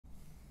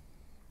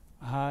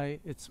Hi,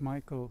 it's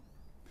Michael.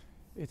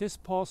 It is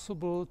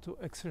possible to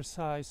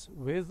exercise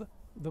with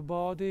the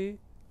body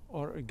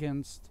or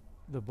against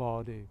the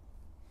body.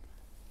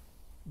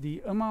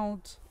 The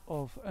amount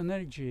of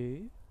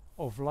energy,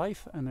 of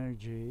life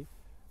energy,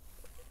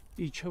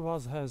 each of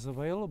us has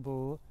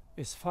available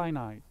is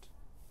finite.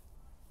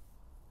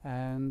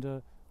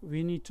 And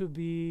we need to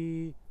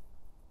be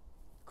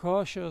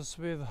cautious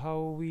with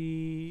how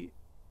we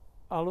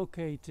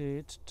allocate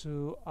it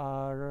to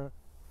our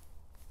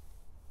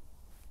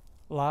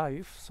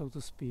life, so to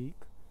speak.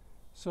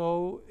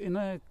 So in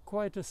a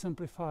quite a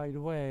simplified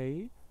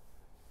way,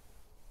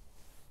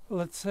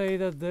 let's say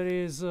that there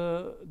is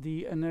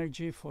the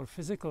energy for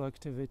physical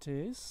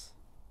activities,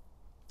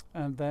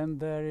 and then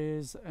there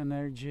is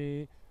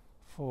energy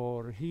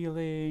for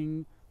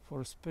healing,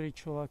 for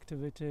spiritual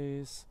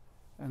activities,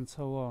 and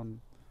so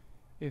on.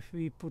 If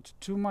we put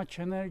too much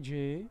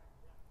energy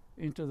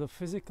into the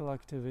physical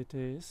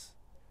activities,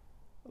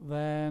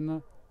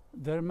 then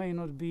there may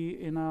not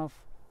be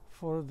enough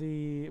for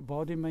the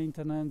body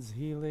maintenance,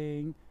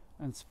 healing,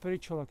 and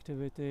spiritual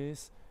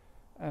activities,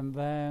 and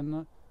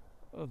then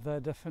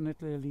that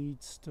definitely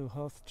leads to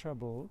health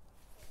trouble.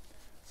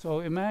 So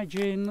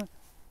imagine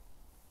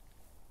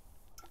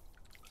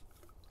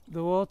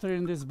the water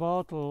in this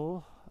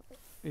bottle.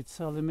 It's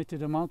a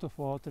limited amount of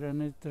water,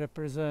 and it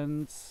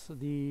represents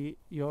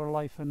your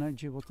life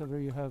energy, whatever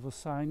you have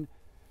assigned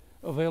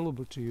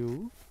available to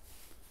you.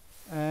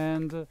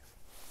 And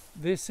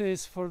this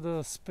is for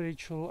the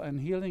spiritual and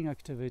healing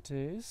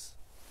activities,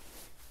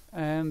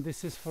 and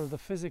this is for the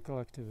physical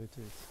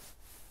activities.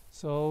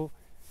 So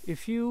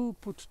if you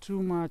put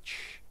too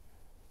much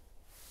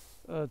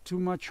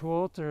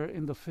water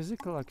in the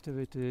physical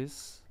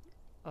activities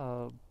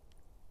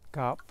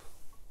cup,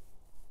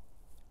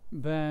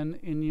 then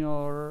in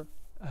your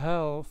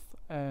health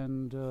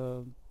and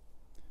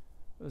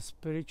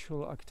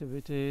spiritual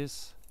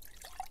activities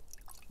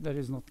there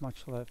is not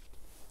much left.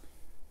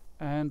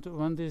 And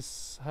when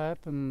this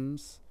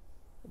happens,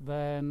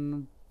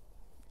 then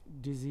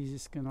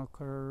diseases can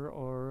occur,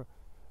 or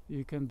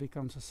you can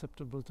become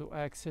susceptible to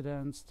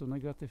accidents, to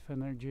negative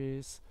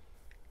energies.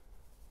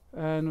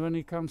 And when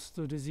it comes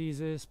to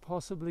diseases,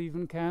 possibly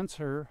even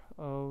cancer,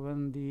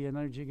 when the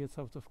energy gets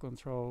out of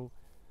control.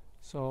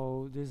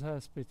 So this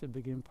has pretty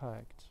big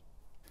impact.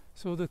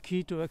 So the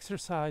key to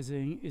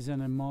exercising is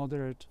in a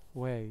moderate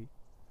way.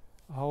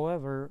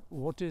 However,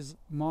 what is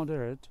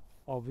moderate?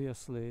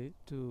 Obviously,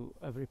 to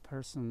every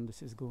person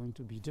this is going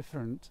to be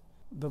different.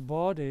 The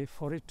body,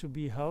 for it to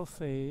be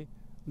healthy,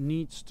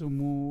 needs to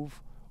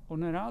move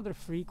on a rather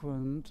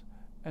frequent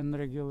and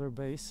regular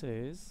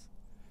basis.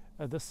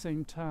 At the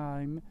same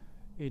time,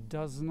 it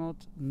does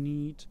not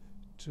need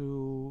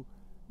to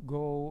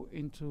go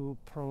into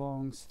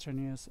prolonged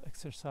strenuous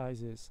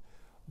exercises.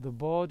 The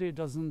body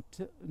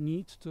doesn't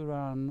need to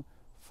run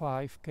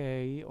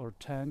 5K or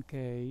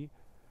 10K,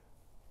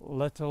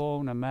 let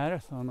alone a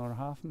marathon or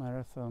half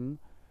marathon,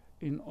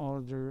 in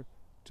order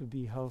to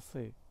be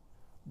healthy.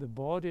 The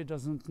body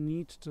doesn't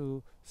need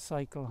to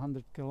cycle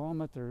 100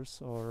 kilometers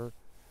or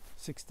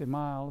 60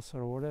 miles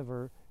or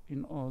whatever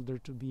in order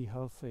to be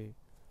healthy.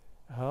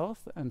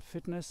 Health and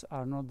fitness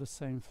are not the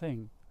same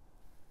thing.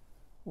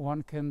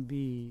 One can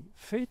be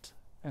fit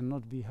and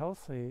not be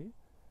healthy,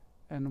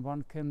 and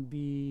one can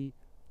be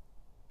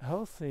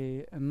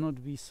healthy and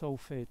not be so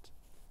fit.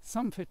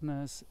 Some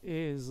fitness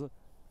is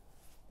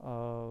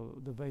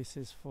the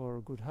basis for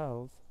good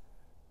health,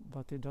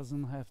 but it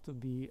doesn't have to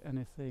be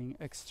anything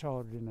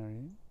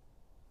extraordinary.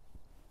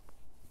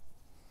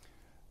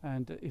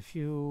 And if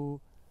you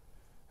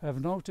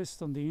have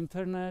noticed on the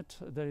internet,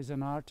 there is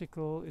an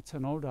article, it's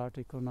an old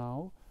article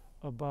now,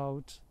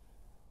 about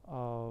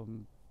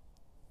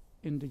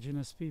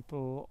indigenous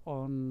people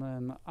on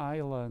an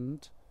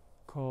island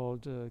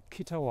called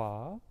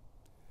Kitawa,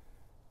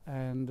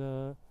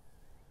 and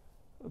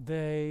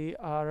they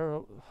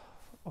are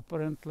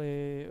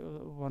apparently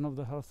one of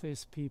the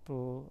healthiest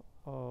people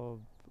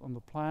on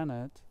the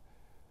planet,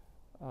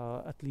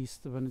 at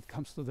least when it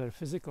comes to their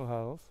physical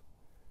health.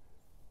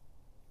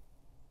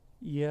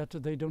 Yet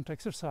they don't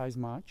exercise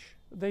much.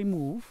 They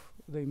move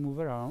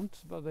around,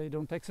 but they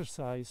don't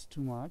exercise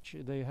too much.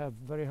 They have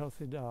very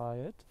healthy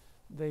diet.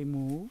 They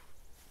move,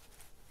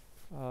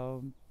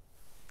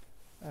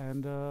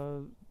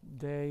 and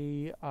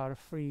they are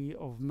free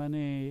of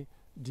many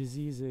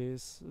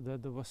diseases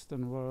that the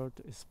Western world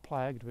is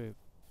plagued with.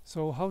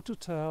 So how to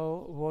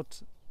tell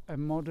what a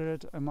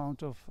moderate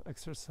amount of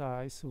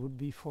exercise would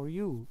be for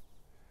you?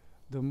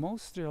 The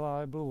most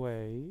reliable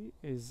way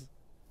is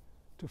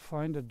to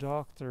find a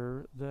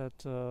doctor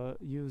that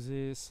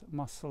uses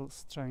muscle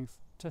strength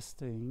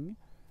testing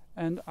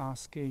and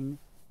asking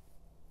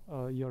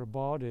your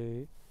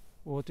body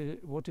what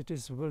it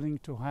is willing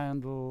to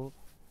handle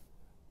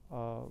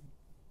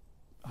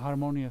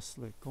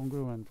harmoniously,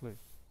 congruently.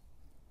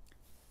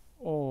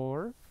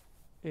 Or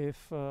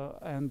if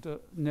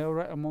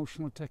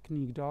neuro-emotional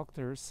technique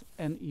doctors,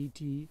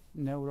 NET,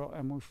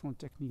 neuro-emotional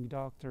technique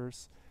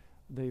doctors,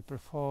 they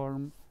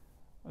perform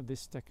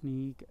this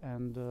technique,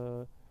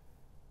 and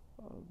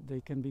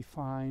They can be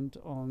found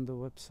on the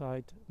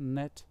website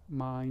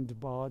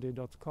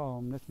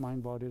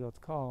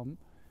netmindbody.com,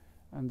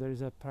 and there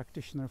is a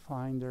practitioner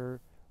finder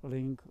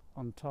link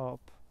on top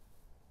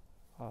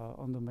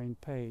on the main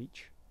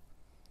page.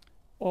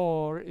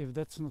 Or if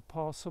that's not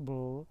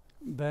possible,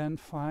 then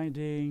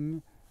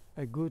finding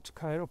a good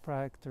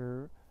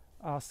chiropractor,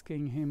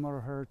 asking him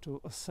or her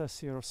to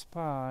assess your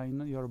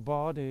spine, your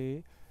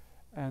body,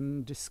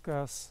 and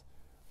discuss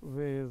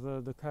with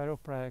the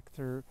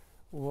chiropractor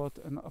what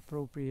an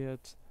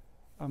appropriate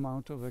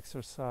amount of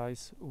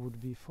exercise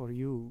would be for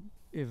you.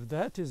 If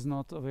that is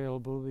not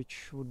available,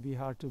 which would be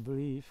hard to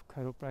believe,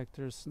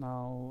 chiropractors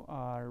now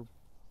are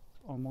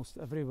almost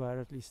everywhere,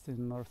 at least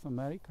in North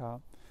America,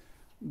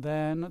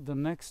 then the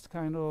next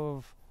kind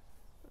of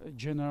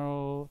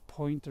general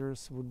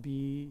pointers would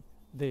be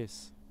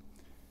this.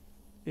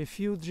 If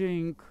you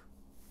drink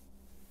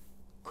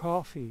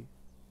coffee,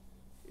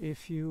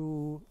 if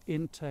you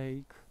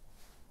intake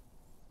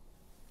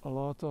a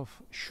lot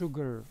of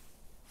sugar,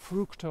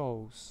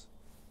 fructose,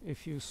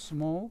 if you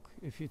smoke,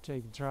 if you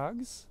take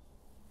drugs,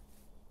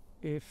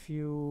 if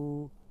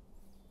you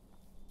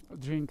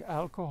drink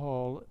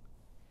alcohol,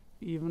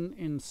 even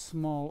in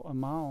small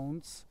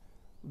amounts,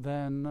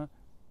 then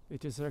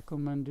it is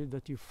recommended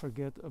that you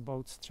forget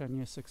about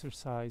strenuous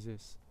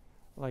exercises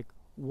like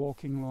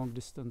walking long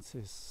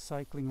distances,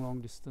 cycling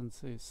long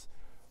distances,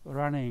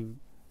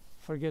 running.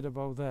 Forget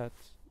about that.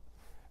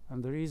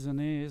 And the reason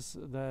is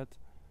that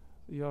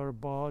your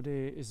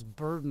body is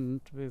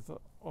burdened with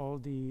all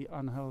the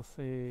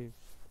unhealthy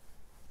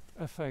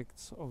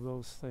effects of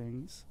those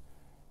things,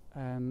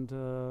 and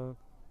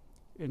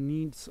it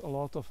needs a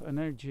lot of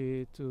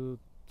energy to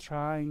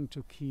trying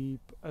to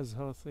keep as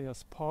healthy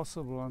as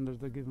possible under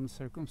the given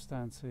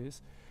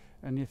circumstances.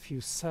 And if you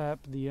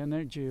sap the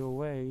energy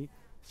away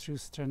through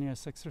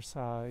strenuous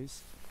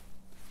exercise,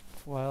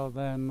 well,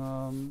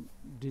 then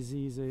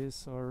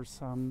diseases or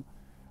some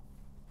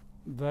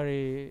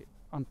very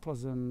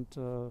unpleasant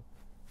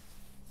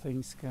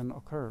things can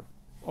occur.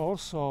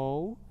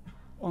 Also,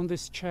 on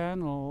this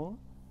channel,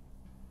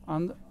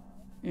 and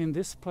in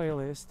this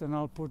playlist, and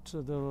I'll put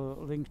the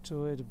link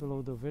to it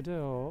below the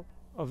video,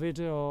 a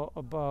video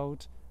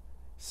about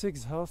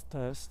 6 health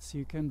tests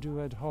you can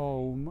do at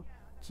home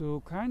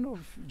to kind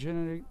of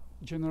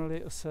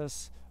generally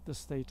assess the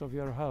state of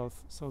your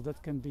health, so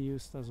that can be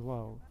used as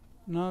well.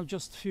 Now,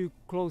 just few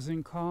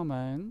closing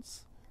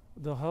comments.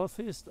 The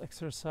healthiest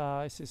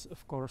exercise is,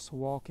 of course,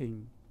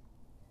 walking,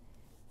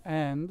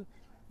 and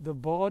the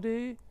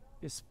body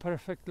is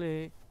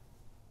perfectly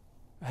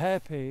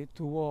happy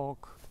to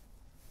walk,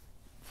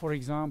 for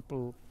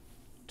example,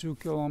 2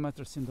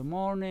 kilometers in the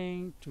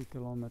morning, 2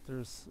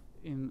 kilometers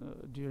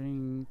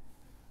during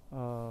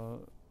the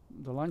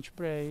lunch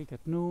break at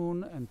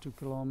noon, and 2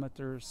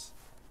 kilometers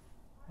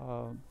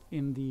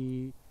in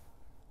the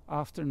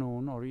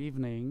afternoon or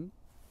evening.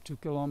 2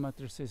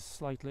 kilometers is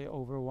slightly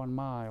over 1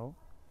 mile.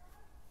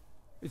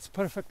 It's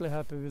perfectly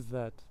happy with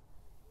that.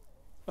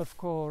 Of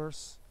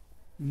course,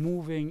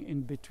 moving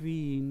in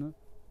between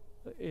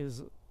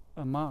is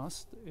a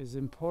must, is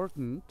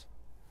important.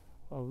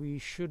 We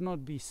should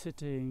not be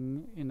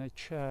sitting in a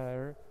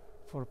chair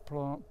for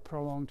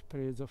prolonged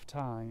periods of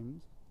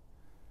time.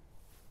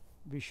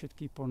 We should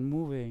keep on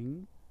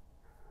moving,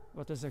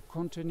 but as a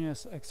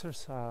continuous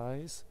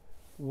exercise,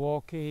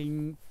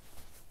 walking,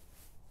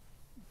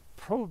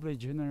 probably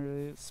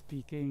generally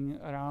speaking,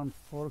 around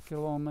 4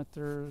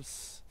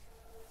 kilometers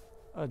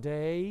a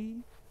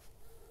day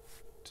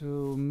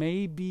to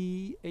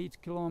maybe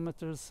 8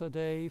 kilometers a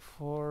day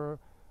for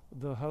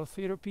the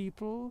healthier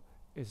people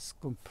is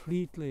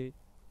completely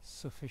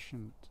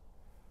sufficient.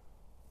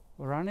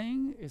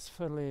 Running is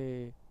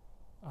fairly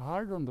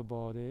hard on the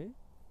body,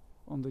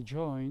 on the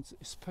joints,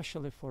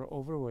 especially for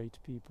overweight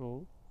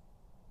people.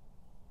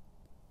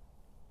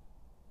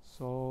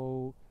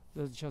 So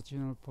that's just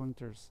general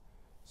pointers.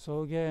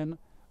 So again,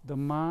 the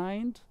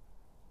mind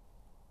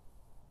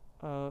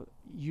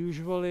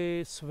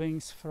usually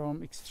swings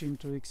from extreme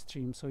to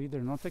extreme. So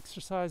either not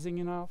exercising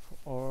enough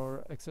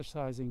or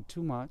exercising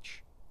too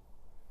much.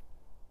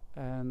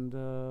 And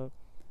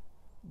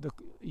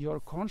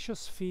your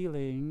conscious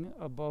feeling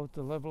about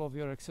the level of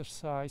your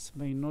exercise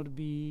may not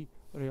be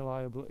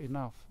reliable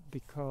enough,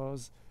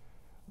 because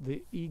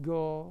the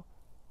ego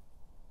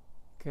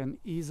can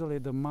easily,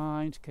 the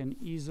mind can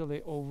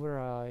easily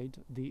override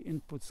the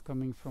inputs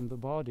coming from the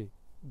body.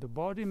 The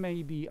body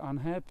may be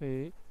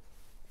unhappy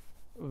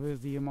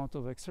with the amount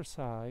of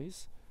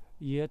exercise,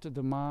 yet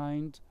the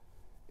mind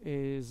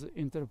is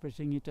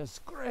interpreting it as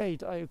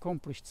great, I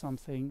accomplished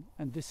something.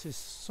 And this is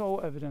so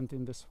evident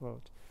in this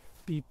world.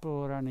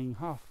 People running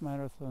half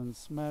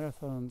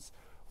marathons,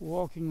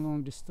 walking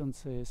long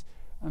distances,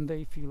 and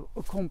they feel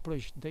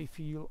accomplished, they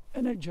feel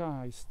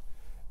energized,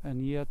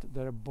 and yet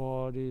their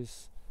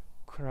bodies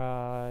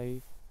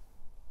cry,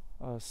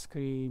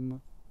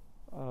 scream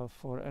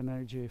for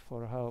energy,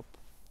 for help.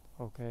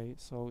 Okay,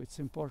 so it's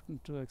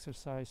important to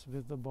exercise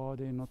with the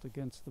body, not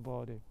against the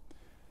body.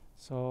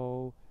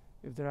 So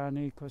if there are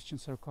any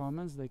questions or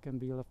comments, they can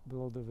be left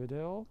below the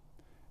video,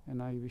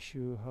 and I wish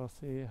you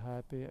healthy,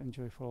 happy and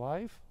joyful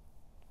life.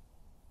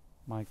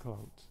 My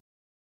clouds.